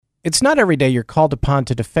It's not every day you're called upon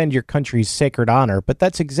to defend your country's sacred honor, but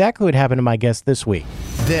that's exactly what happened to my guest this week.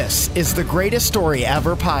 This is the Greatest Story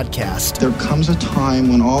Ever podcast. There comes a time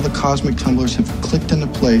when all the cosmic tumblers have clicked into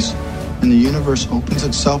place and the universe opens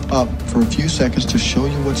itself up for a few seconds to show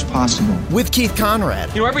you what's possible. With Keith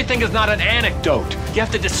Conrad. You know, everything is not an anecdote. You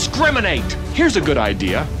have to discriminate. Here's a good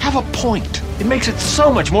idea. Have a point. It makes it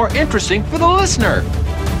so much more interesting for the listener.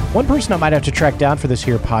 One person I might have to track down for this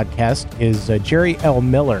here podcast is Jerry L.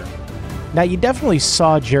 Miller. Now, you definitely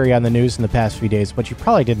saw Jerry on the news in the past few days, but you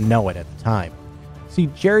probably didn't know it at the time. See,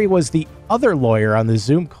 Jerry was the other lawyer on the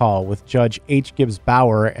Zoom call with Judge H. Gibbs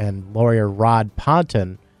Bauer and lawyer Rod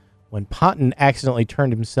Ponton when Ponton accidentally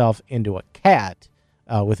turned himself into a cat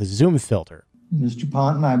with a Zoom filter. Mr.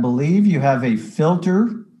 Ponton, I believe you have a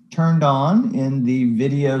filter turned on in the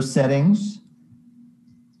video settings.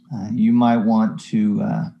 You might want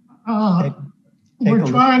to can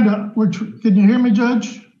you hear me,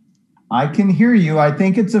 Judge? I can hear you. I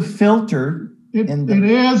think it's a filter. It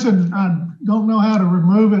is, and I don't know how to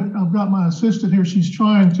remove it. I've got my assistant here. She's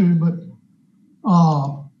trying to, but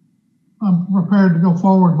I'm prepared to go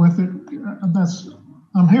forward with it.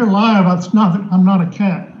 I'm here live. I'm not a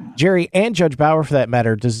cat. Jerry and Judge Bauer, for that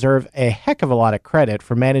matter, deserve a heck of a lot of credit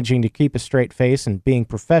for managing to keep a straight face and being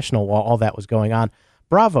professional while all that was going on.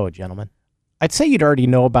 Bravo, gentlemen. I'd say you'd already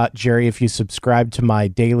know about Jerry if you subscribed to my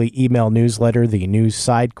daily email newsletter, the News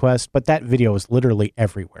Side Quest, but that video is literally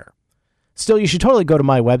everywhere. Still, you should totally go to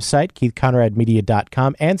my website,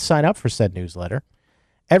 keithconradmedia.com, and sign up for said newsletter.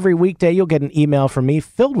 Every weekday, you'll get an email from me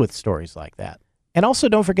filled with stories like that. And also,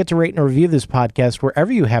 don't forget to rate and review this podcast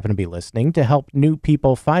wherever you happen to be listening to help new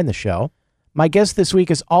people find the show. My guest this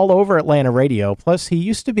week is all over Atlanta radio, plus he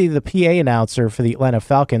used to be the PA announcer for the Atlanta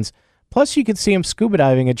Falcons. Plus, you can see him scuba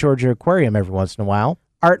diving at Georgia Aquarium every once in a while.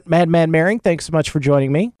 Art Madman Mehring, thanks so much for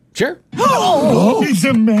joining me. Sure. Oh, he's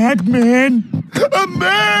a madman! A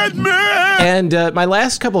madman! And my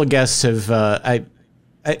last couple of guests have, I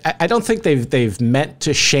don't think they've meant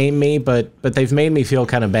to shame me, but they've made me feel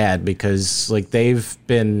kind of bad because like they've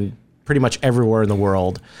been pretty much everywhere in the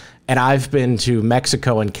world, and I've been to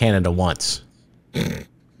Mexico and Canada once.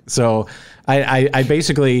 So I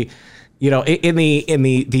basically, you know, in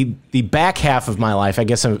the back half of my life, I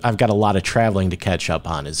guess I've got a lot of traveling to catch up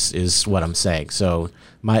on is what I'm saying. So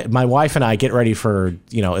my wife and I get ready for,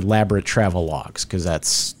 you know, elaborate travel logs because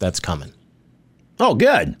that's coming. Oh,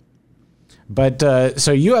 good. But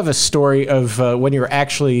so you have a story of when you're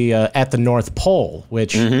actually at the North Pole,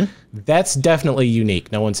 which that's definitely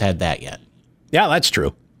unique. No one's had that yet. Yeah, that's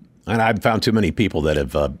true. And I've found too many people that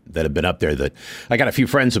have been up there. That I got a few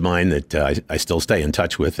friends of mine that I still stay in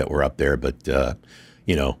touch with that were up there. But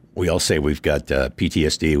you know, we all say we've got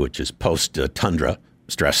PTSD, which is post-tundra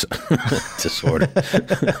stress disorder.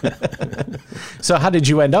 So how did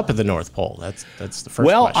you end up at the North Pole? That's the first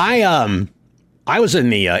question. I was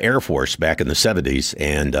in the Air Force back in the 70s,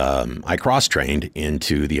 and I cross-trained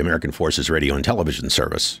into the American Forces Radio and Television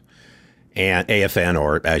Service. And AFN,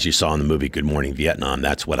 or as you saw in the movie Good Morning Vietnam,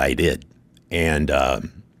 that's what I did. And I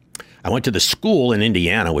went to the school in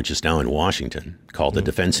Indiana, which is now in Washington, called the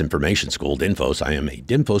Defense Information School, DINFOS. I am a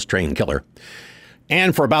DINFOS trained killer.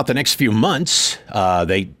 And for about the next few months,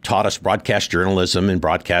 they taught us broadcast journalism and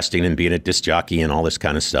broadcasting and being a disc jockey and all this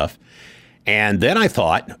kind of stuff. And then I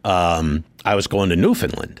thought I was going to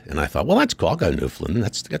Newfoundland, and I thought, well, that's cool. I'll go to Newfoundland.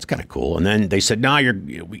 That's kind of cool. And then they said, no,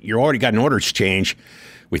 you're already got an orders change.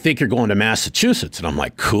 We think you're going to Massachusetts. And I'm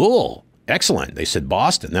like, cool, excellent. They said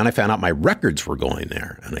Boston. Then I found out my records were going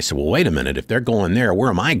there, and I said, well, wait a minute. If they're going there, where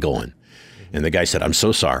am I going? And the guy said, I'm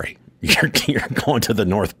so sorry. You're going to the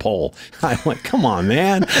North Pole. I'm like, come on,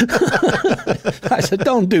 man. I said,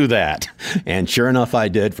 don't do that. And sure enough, I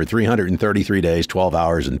did for 333 days, 12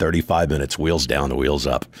 hours, and 35 minutes, wheels down to wheels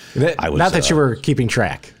up. Not that you were keeping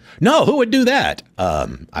track. No, who would do that?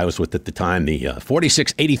 I was with, at the time, the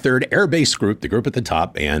 4683rd Air Base Group, the group at the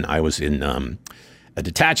top, and I was in a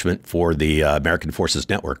detachment for the American Forces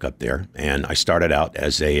Network up there. And I started out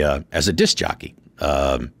as a disc jockey.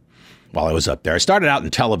 While I was up there, I started out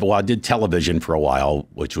in I did television for a while,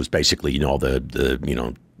 which was basically, you know,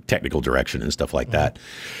 the technical direction and stuff like that.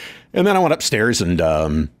 And then I went upstairs, and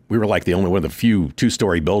we were like the only one of the few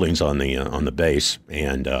 2-story buildings on the base.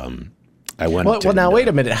 And I went. Well, now wait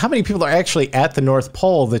a minute. How many people are actually at the North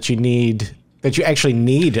Pole that you actually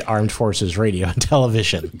need armed forces radio and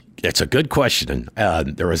television? It's a good question.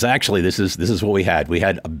 There was actually this is what we had. We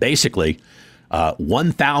had basically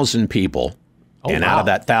 1,000 people. Oh, and wow. Out of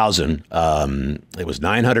that 1,000, it was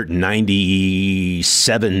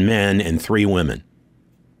 997 men and 3 women.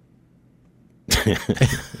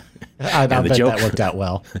 I bet that worked out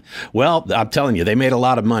well. Well, I'm telling you, they made a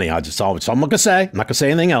lot of money. So I'm not going to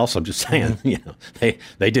say anything else. I'm just saying,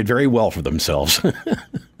 they did very well for themselves.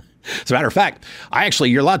 As a matter of fact,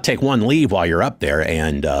 you're allowed to take one leave while you're up there.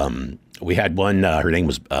 And we had one, her name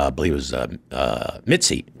was, I believe it was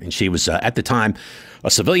Mitzi. And she was, at the time,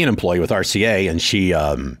 a civilian employee with RCA. And she,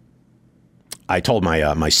 I told my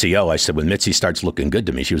CO, I said, when Mitzi starts looking good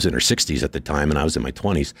to me, she was in her 60s at the time, and I was in my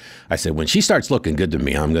 20s. I said, when she starts looking good to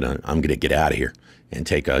me, I'm gonna get out of here and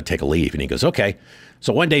take a leave. And he goes, okay.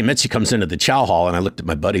 So one day Mitzi comes into the chow hall, and I looked at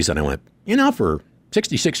my buddies and I went, for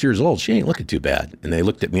 66 years old, she ain't looking too bad. And they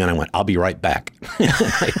looked at me and I went, I'll be right back.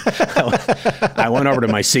 I went over to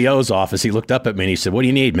my CO's office. He looked up at me and he said, what do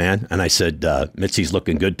you need, man? And I said, Mitzi's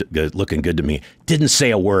looking good to me. Didn't say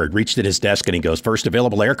a word, reached at his desk and he goes, first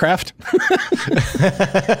available aircraft?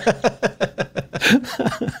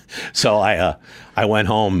 So I went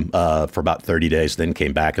home for about 30 days, then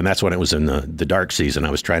came back. And that's when it was in the dark season. I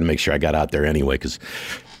was trying to make sure I got out there anyway, because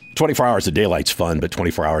 24 hours of daylight's fun, but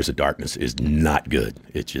 24 hours of darkness is not good.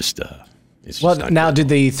 It's just not now, good. did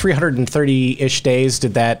the 330-ish days,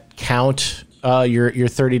 did that count your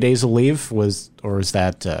 30 days of leave? Is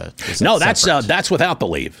that no? separate? That's without the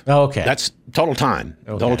leave. Oh, okay, that's total time.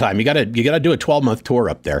 Okay. Total time. You got to do a 12-month tour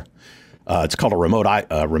up there. It's called a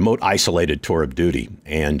remote isolated tour of duty,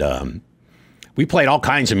 and we played all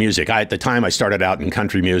kinds of music. At the time I started out in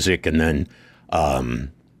country music, and then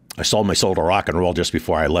I sold my soul to rock and roll just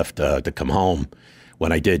before I left to come home.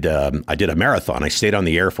 When I did a marathon, I stayed on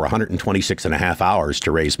the air for 126 and a half hours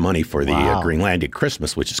to raise money for the Greenlandic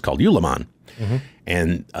Christmas, which is called Juleman. Mm-hmm.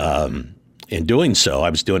 And in doing so, I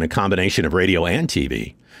was doing a combination of radio and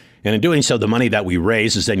TV. And in doing so, the money that we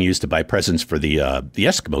raise is then used to buy presents for the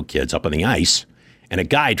Eskimo kids up on the ice. And a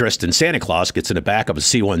guy dressed in Santa Claus gets in the back of a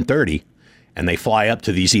C-130, and they fly up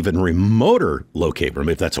to these even remoter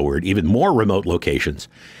if that's a word, even more remote locations.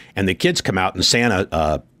 And the kids come out, and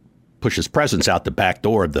Santa pushes presents out the back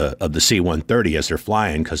door of the C-130 as they're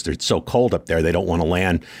flying, because they're so cold up there, they don't want to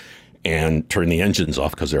land and turn the engines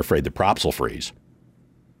off because they're afraid the props will freeze.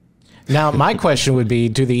 Now, my question would be: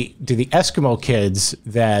 Do the Eskimo kids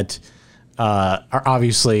that are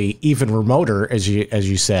obviously even remoter, as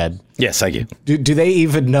you said? Yes, I do. Do they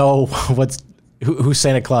even know who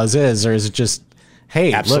Santa Claus is, or is it just,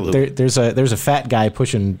 hey, absolutely. Look, there's a fat guy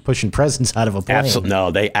pushing presents out of a plane? No,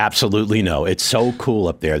 they absolutely know. It's so cool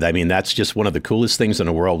up there. I mean, that's just one of the coolest things in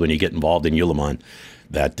the world when you get involved in Juleman.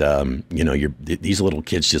 That these little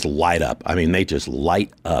kids just light up. I mean, they just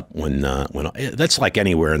light up when that's like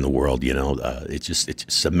anywhere in the world. It's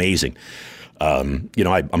just amazing. I'm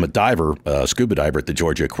a diver, scuba diver at the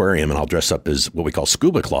Georgia Aquarium, and I'll dress up as what we call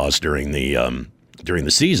Scuba Claus during the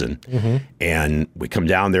season. Mm-hmm. And we come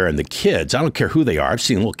down there, and the kids, I don't care who they are. I've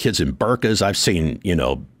seen little kids in burqas. I've seen,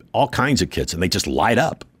 all kinds of kids, and they just light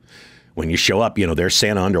up. When you show up, there's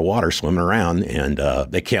Santa underwater swimming around, and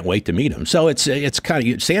they can't wait to meet him. So it's kind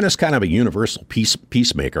of, Santa's kind of a universal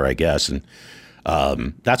peacemaker, I guess. And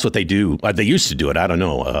that's what they do. They used to do it. I don't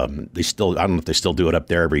know. I don't know if they still do it up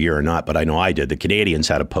there every year or not, but I know I did. The Canadians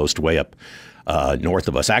had a post way up north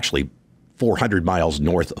of us, actually 400 miles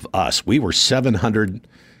north of us. We were 700,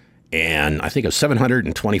 and I think it was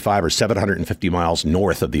 725 or 750 miles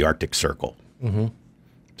north of the Arctic Circle. Mm-hmm.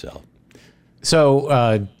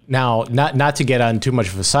 So now, not to get on too much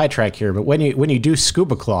of a sidetrack here, but when you do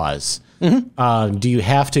Scuba Claus, mm-hmm. Do you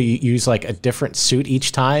have to use like a different suit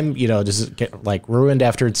each time? Does it get like ruined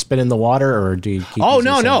after it's been in the water, or do you keep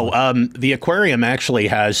no. The aquarium actually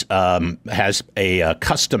has a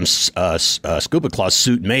custom Scuba Claus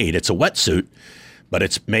suit made. It's a wetsuit, but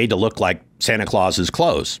it's made to look like Santa Claus's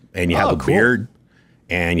clothes. And you have a beard,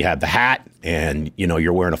 and you have the hat, and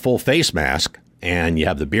you're wearing a full face mask. And you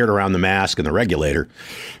have the beard around the mask and the regulator.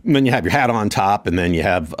 And then you have your hat on top. And then you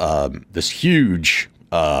have this huge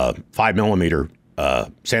 5mm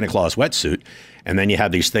Santa Claus wetsuit. And then you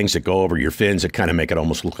have these things that go over your fins that kind of make it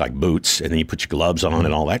almost look like boots. And then you put your gloves on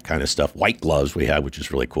and all that kind of stuff. White gloves we have, which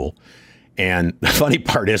is really cool. And the funny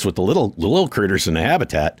part is with the little critters in the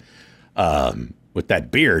habitat, with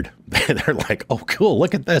that beard, they're like, oh, cool,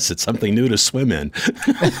 look at this. It's something new to swim in.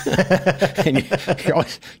 And you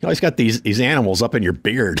always got these animals up in your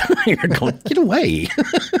beard. You're going, get away.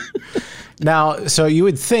 Now, so you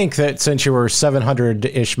would think that since you were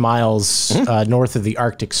 700-ish miles north of the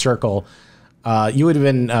Arctic Circle, you would have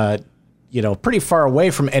been, pretty far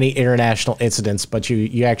away from any international incidents, but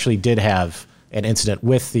you actually did have an incident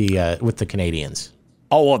with the Canadians.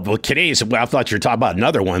 Oh, well, the Canadians, I thought you were talking about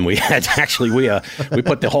another one. We had actually, we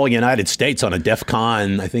put the whole United States on a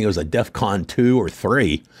DEFCON, I think it was a DEFCON 2 or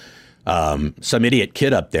 3. Some idiot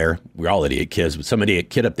kid up there, we're all idiot kids, but some idiot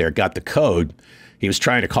kid up there got the code. He was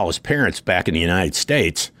trying to call his parents back in the United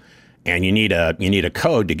States, and you need a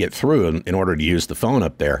code to get through in order to use the phone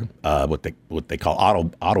up there. What they call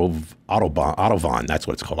Autovon. That's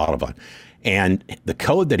what it's called, Autovon. And the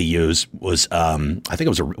code that he used was, I think it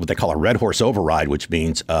was what they call a red horse override, which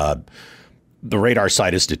means the radar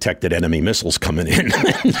site has detected enemy missiles coming in.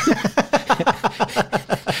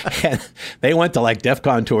 And they went to like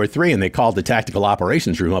DEFCON 2 or 3, and they called the tactical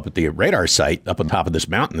operations room up at the radar site up on top of this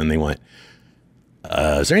mountain, and they went,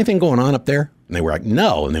 is there anything going on up there? And they were like,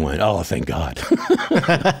 no. And they went, oh, thank God.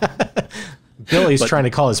 Billy's trying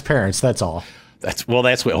to call his parents, that's all. That's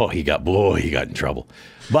what he got in trouble.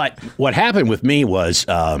 But what happened with me was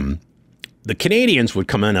the Canadians would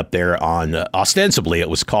come in up there on, ostensibly, it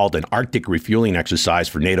was called an Arctic refueling exercise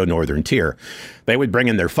for NATO Northern Tier. They would bring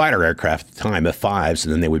in their fighter aircraft at the time, F-5s,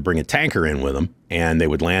 and then they would bring a tanker in with them, and they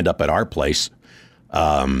would land up at our place,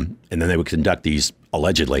 and then they would conduct these,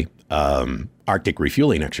 allegedly, Arctic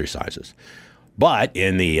refueling exercises. But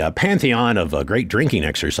in the pantheon of great drinking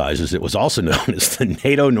exercises, it was also known as the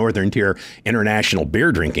NATO Northern Tier International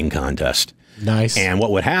Beer Drinking Contest. Nice. And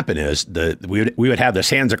what would happen is we would have this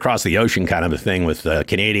hands across the ocean kind of a thing with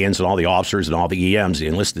Canadians and all the officers and all the EMs, the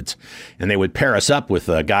enlisted, and they would pair us up with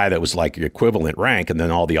a guy that was like equivalent rank, and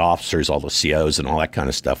then all the officers, all the COs and all that kind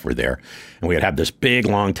of stuff were there. And we would have this big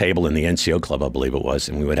long table in the NCO club, I believe it was,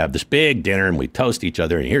 and we would have this big dinner, and we'd toast each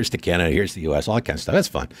other, and here's to Canada, here's the U.S., all that kind of stuff. That's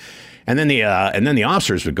fun. And then the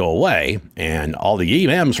officers would go away, and all the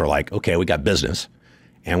EMs were like, okay, we got business.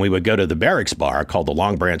 And we would go to the barracks bar called the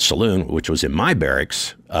Long Branch Saloon, which was in my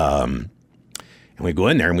barracks. And we'd go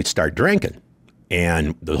in there and we'd start drinking.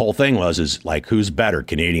 And the whole thing was like, who's better,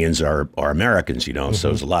 Canadians or Americans, you know? Mm-hmm. So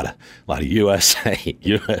there's a lot of USA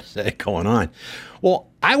going on. Well,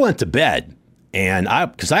 I went to bed, and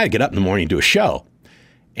because I had to get up in the morning and do a show,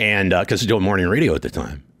 and because I was doing morning radio at the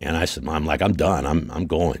time. And I said, Mom, I'm done. I'm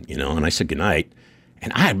going, you know? And I said goodnight.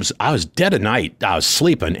 And I was dead of night. I was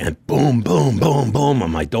sleeping, and boom, boom, boom, boom on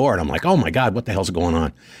my door. And I'm like, oh, my God, what the hell's going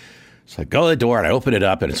on? So I go to the door, and I open it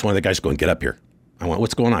up, and it's one of the guys going, get up here. I went,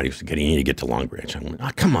 what's going on? He said, you need to get to Long Branch. I went, oh,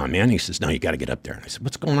 come on, man. He says, no, you got to get up there. And I said,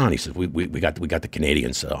 what's going on? He says, we got the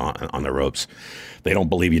Canadians on the ropes. They don't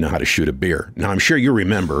believe you know how to shoot a beer. Now, I'm sure you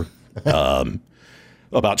remember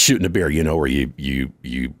about shooting a beer, you know, where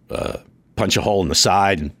you punch a hole in the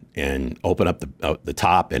side and open up the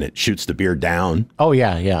top, and it shoots the beer down. Oh,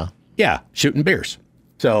 yeah. Yeah, shooting beers.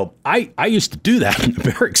 So I used to do that in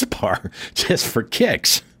the barracks bar just for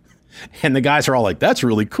kicks. And the guys are all like, that's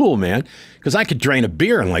really cool, man, because I could drain a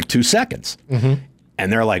beer in like 2 seconds. Mm-hmm.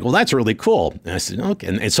 And they're like, well, that's really cool. And I said, okay.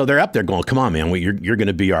 And so they're up there going, come on, man, you're going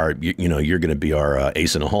to be our, you're going to be our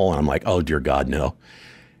ace in the hole. And I'm like, oh, dear God, no.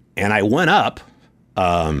 And I went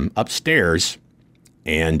upstairs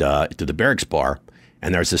and to the barracks bar.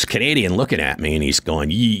 And there's this Canadian looking at me, and he's going,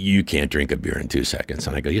 you can't drink a beer in 2 seconds.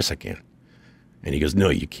 And I go, yes, I can. And he goes, no,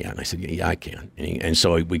 you can't. I said, yeah, I can. And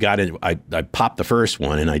so we got in. I popped the first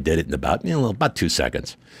one, and I did it in about 2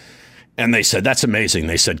 seconds. And they said, that's amazing.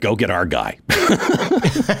 They said, go get our guy.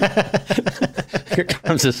 Here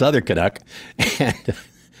comes this other Canuck, and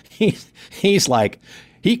he's like,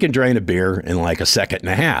 he can drain a beer in like a second and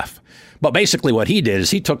a half. But basically what he did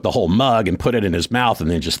is he took the whole mug and put it in his mouth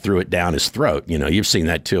and then just threw it down his throat. You know, you've seen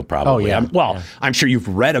that too, probably. Oh, yeah. I'm sure you've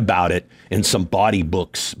read about it in some body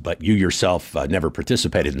books, but you yourself never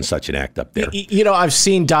participated in such an act up there. You know, I've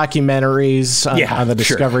seen documentaries on the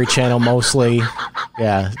Discovery Channel mostly.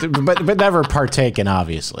 Yeah, but never partaken,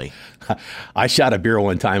 obviously. I shot a beer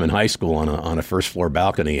one time in high school on a first floor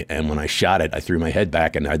balcony, and when I shot it, I threw my head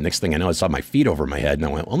back, and next thing I know, I saw my feet over my head, and I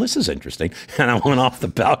went, well, this is interesting. And I went off the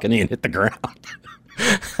balcony and hit the ground.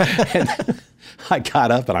 And I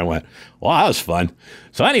got up, and I went, well, that was fun.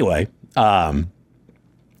 So anyway, I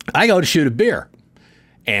go to shoot a beer,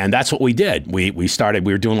 and that's what we did. We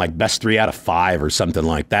were doing like best 3 out of 5 or something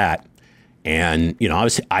like that. And, you know,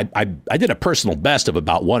 I did a personal best of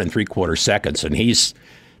about 1 3/4 seconds, and he's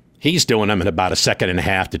doing them in about 1.5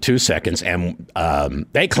 seconds to 2 seconds, and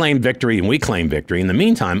they claim victory and we claim victory. In the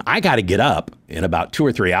meantime, I got to get up in about 2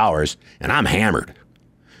 or 3 hours, and I'm hammered.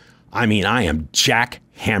 I mean, I am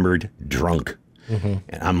jack-hammered drunk. Mm-hmm.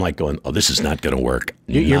 And I'm like going, oh, this is not going to work.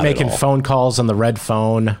 You're making phone calls on the red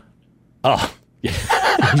phone. Oh,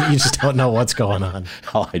 yeah. You just don't know what's going on.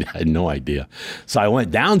 Oh, I had no idea. So I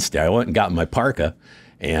went downstairs. I went and got my parka.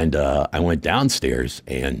 And I went downstairs,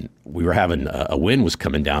 and we were having a wind was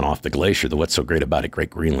coming down off the glacier. What's so great about it,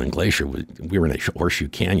 Great Greenland Glacier, we were in a horseshoe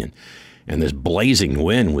canyon, and this blazing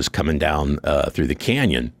wind was coming down through the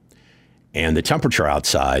canyon, and the temperature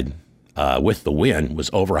outside, with the wind was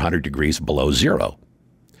over 100 degrees below zero.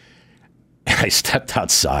 And I stepped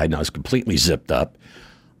outside and I was completely zipped up.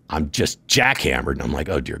 I'm just jackhammered and I'm like,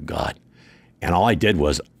 oh dear God. And all I did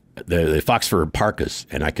was the fox fur parkas,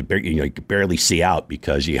 and I could you could barely see out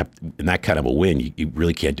because you have, in that kind of a wind, you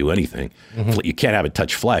really can't do anything. Mm-hmm. You can't have it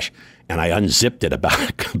touch flesh. And I unzipped it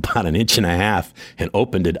about an inch and a half and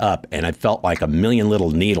opened it up, and I felt like a million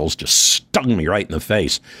little needles just stung me right in the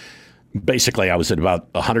face. Basically, I was at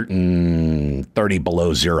about 130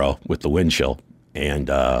 below zero with the wind chill, and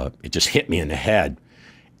it just hit me in the head.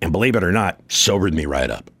 And believe it or not, sobered me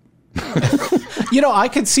right up. I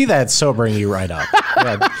could see that sobering you right up.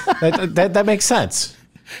 Yeah, that makes sense.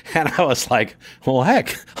 And I was like, well,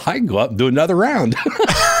 heck, I can go up and do another round.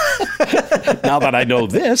 Now that I know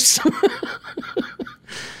this.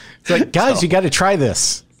 It's like, guys, you got to try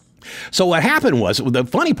this. So what happened was, the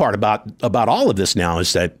funny part about all of this now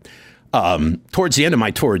is that towards the end of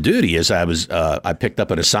my tour of duty, as I picked up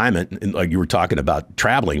an assignment, like you were talking about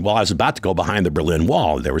traveling. Well, I was about to go behind the Berlin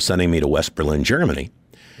Wall. They were sending me to West Berlin, Germany.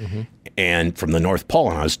 Mm-hmm. And from the North Pole,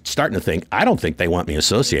 and I was starting to think, I don't think they want me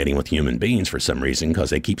associating with human beings for some reason, because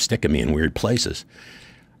they keep sticking me in weird places.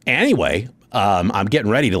 Anyway, I'm getting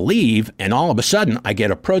ready to leave, and all of a sudden, I get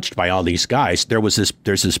approached by all these guys. There's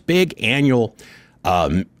this big annual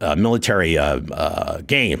military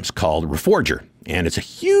games called Reforger, and it's a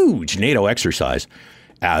huge NATO exercise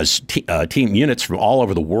as team units from all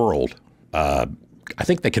over the world. I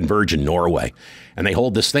think they converge in Norway, and they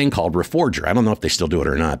hold this thing called Reforger. I don't know if they still do it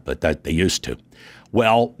or not, but that they used to.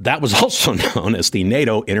 Well, that was also known as the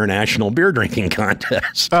NATO International Beer Drinking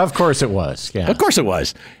Contest. Of course it was. Yeah. Of course it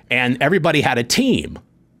was. And everybody had a team,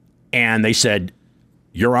 and they said,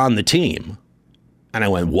 you're on the team. And I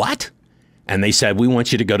went, what? And they said, we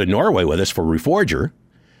want you to go to Norway with us for Reforger.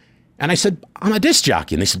 And I said, I'm a disc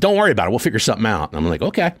jockey. And they said, don't worry about it. We'll figure something out. And I'm like,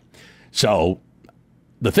 okay. So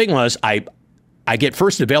the thing was, I get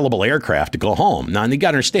first available aircraft to go home. Now, you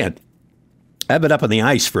got to understand, I've been up on the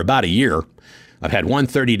ice for about a year. I've had one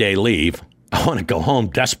 30-day leave. I want to go home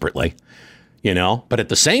desperately, But at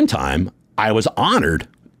the same time, I was honored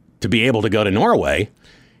to be able to go to Norway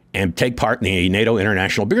and take part in the NATO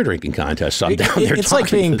International Beer Drinking Contest. So I'm down there. It's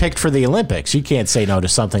like being picked for the Olympics. You can't say no to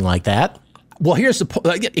something like that. Well, here's the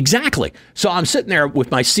point. Exactly. So I'm sitting there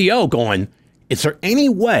with my CO going, is there any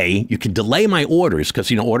way you can delay my orders?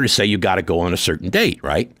 Because, orders say you got to go on a certain date,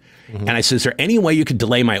 right? Mm-hmm. And I said, is there any way you could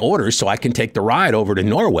delay my orders so I can take the ride over to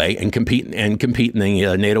Norway and compete in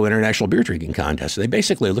the NATO International Beer Drinking Contest? So they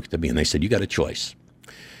basically looked at me and they said, you got a choice.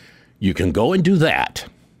 You can go and do that,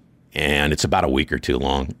 and it's about a week or two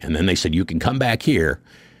long. And then they said, you can come back here,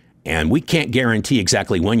 and we can't guarantee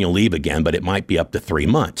exactly when you'll leave again, but it might be up to 3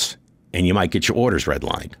 months, and you might get your orders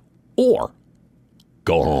redlined. Or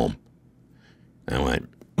go home. And I went,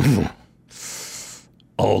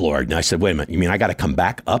 oh, Lord. And I said, wait a minute, you mean I got to come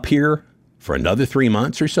back up here for another 3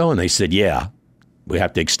 months or so? And they said, yeah, we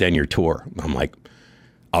have to extend your tour. I'm like,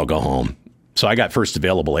 I'll go home. So I got first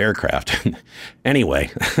available aircraft.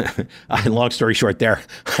 Anyway, long story short there,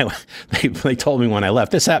 they told me when I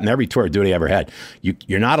left, this happened every tour of duty I ever had.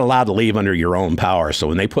 You're not allowed to leave under your own power. So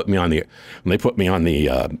when they put me on the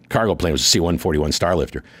cargo plane, it was a C-141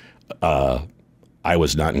 Starlifter, I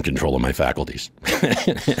was not in control of my faculties.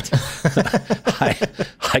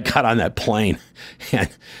 I got on that plane, and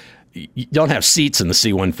you don't have seats in the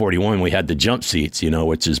C-141. We had the jump seats,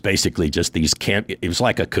 which is basically just these it was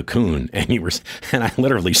like a cocoon, and I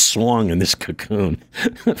literally swung in this cocoon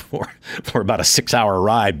for about a 6-hour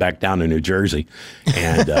ride back down to New Jersey.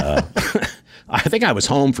 And I think I was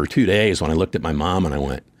home for 2 days when I looked at my mom and I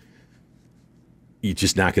went, you're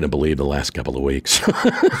just not going to believe the last couple of weeks.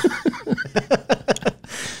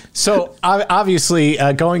 So obviously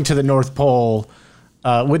going to the North Pole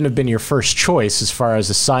wouldn't have been your first choice as far as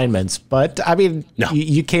assignments, but I mean, no.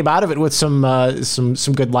 you came out of it with some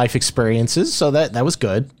good life experiences, so that was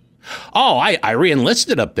good. Oh, I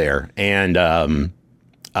re-enlisted up there, and I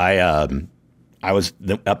was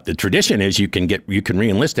the tradition is you can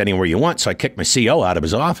re-enlist anywhere you want. So I kicked my CO out of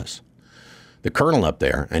his office, the colonel up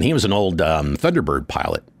there, and he was an old Thunderbird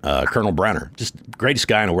pilot, Colonel Brenner, just greatest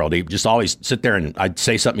guy in the world. He just always sit there and I'd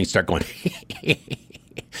say something, he'd start going.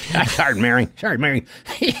 Sergeant Mehring.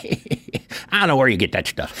 I don't know where you get that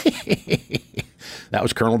stuff. That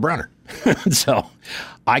was Colonel Brenner. So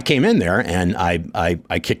I came in there and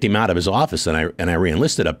I kicked him out of his office and I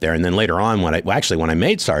re-enlisted up there. And then later on, when I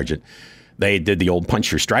made sergeant, they did the old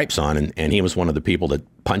punch your stripes on, and he was one of the people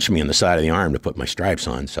that punched me in the side of the arm to put my stripes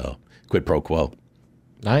on. So quid pro quo.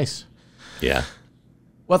 Nice. Yeah.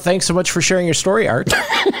 Well, thanks so much for sharing your story, Art.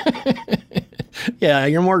 Yeah,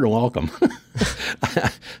 you're more than welcome.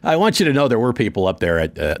 I want you to know there were people up there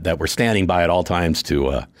that were standing by at all times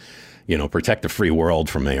to, protect the free world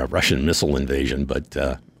from a Russian missile invasion. But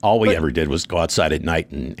all we ever did was go outside at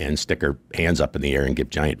night and stick our hands up in the air and give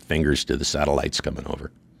giant fingers to the satellites coming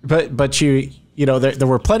over. But there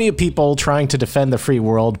were plenty of people trying to defend the free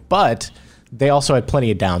world, but they also had plenty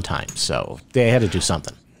of downtime, so they had to do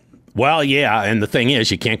something. Well, yeah, and the thing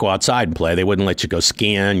is, you can't go outside and play. They wouldn't let you go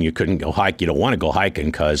skiing. You couldn't go hike. You don't want to go hiking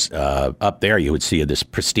because up there you would see this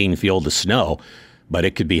pristine field of snow, but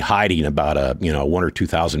it could be hiding about a 1,000 or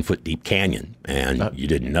 2,000 foot deep canyon, and you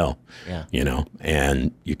didn't know. Yeah.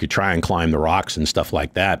 And you could try and climb the rocks and stuff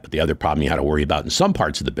like that. But the other problem you had to worry about in some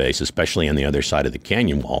parts of the base, especially on the other side of the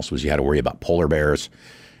canyon walls, was you had to worry about polar bears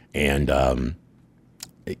and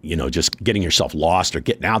just getting yourself lost or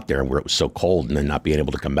getting out there where it was so cold and then not being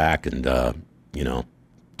able to come back and,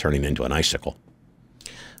 turning into an icicle.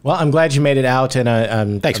 Well, I'm glad you made it out,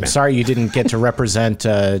 and Thanks, I'm man. sorry you didn't get to represent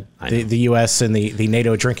the U.S. in the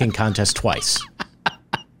NATO drinking contest twice.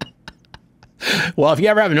 Well, if you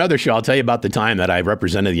ever have another show, I'll tell you about the time that I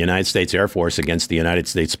represented the United States Air Force against the United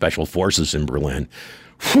States Special Forces in Berlin.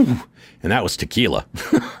 Whew, and that was tequila.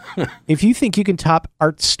 If you think you can top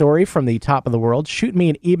Art's story from the top of the world, shoot me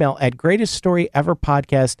an email at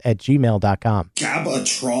greateststoryeverpodcast@gmail.com.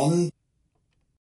 Gabatron?